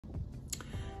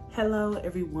Hello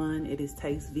everyone, it is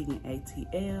Taste Vegan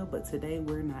ATL, but today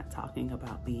we're not talking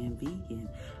about being vegan.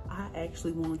 I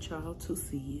actually want y'all to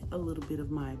see a little bit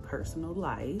of my personal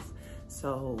life.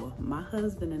 So my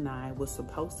husband and I were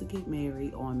supposed to get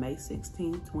married on May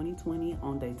 16, 2020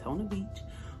 on Daytona Beach,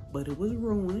 but it was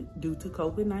ruined due to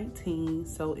COVID-19.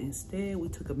 So instead we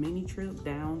took a mini trip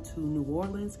down to New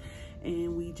Orleans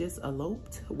and we just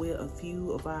eloped with a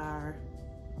few of our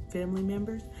family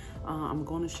members. I'm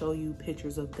going to show you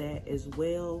pictures of that as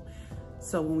well.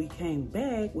 So when we came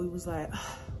back, we was like,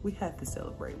 we have to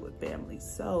celebrate with family.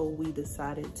 So we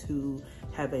decided to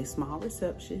have a small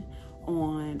reception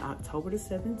on October the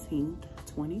 17th,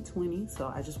 2020.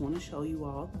 So I just want to show you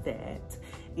all that.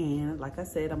 And like I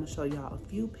said, I'm gonna show y'all a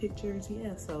few pictures.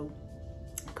 Yeah, so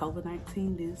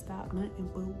COVID-19 didn't stop nothing,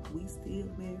 but we still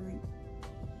married.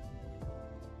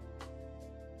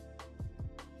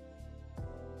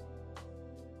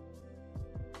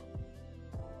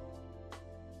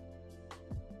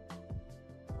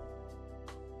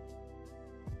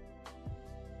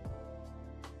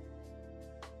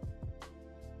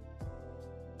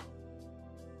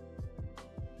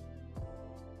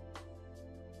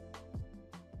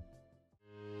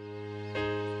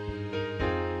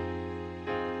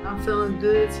 I'm feeling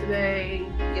good today.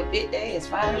 Your big day is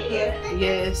finally here.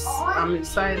 Yes, I'm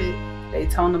excited.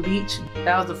 Daytona Beach.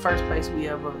 That was the first place we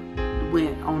ever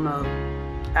went on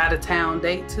a out-of-town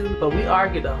date to, but we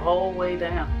argued the whole way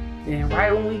down. And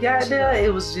right when we got there,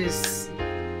 it was just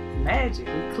magic.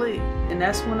 We clicked, and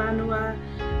that's when I knew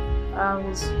I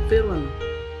was feeling it.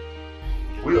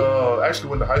 We actually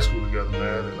went to high school together,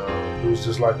 man, and it was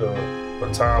just like a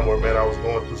time where, man, I was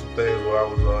going through some things where I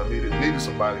was needed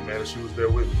somebody, man, and she was there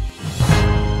with me.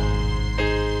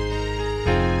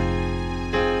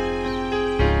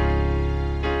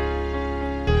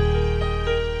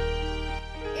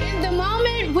 In the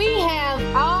moment we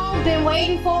have all been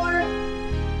waiting for,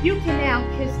 you can now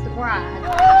kiss the bride.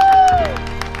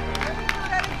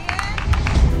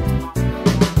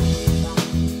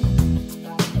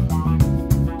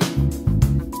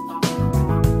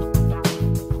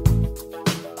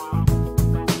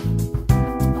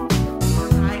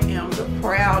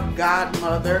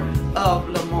 Godmother of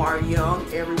Lamar Young.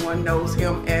 Everyone knows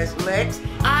him as Lex.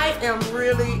 I am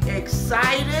really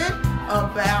excited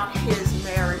about his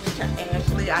marriage to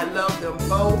Ashley. I love them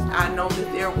both. I know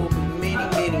that there will be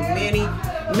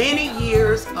many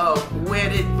years of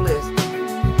wedded bliss.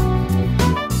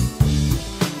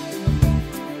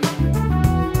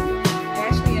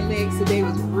 Ashley and Lex today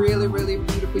was really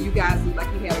beautiful. You guys look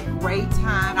like you had a great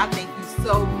time. I thank you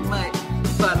so much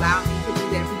for allowing me to do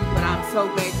that for you, but I'm so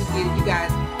glad you did it. You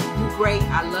guys do great.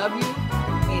 I love you.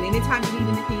 And anytime you need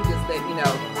anything, just let me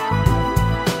know.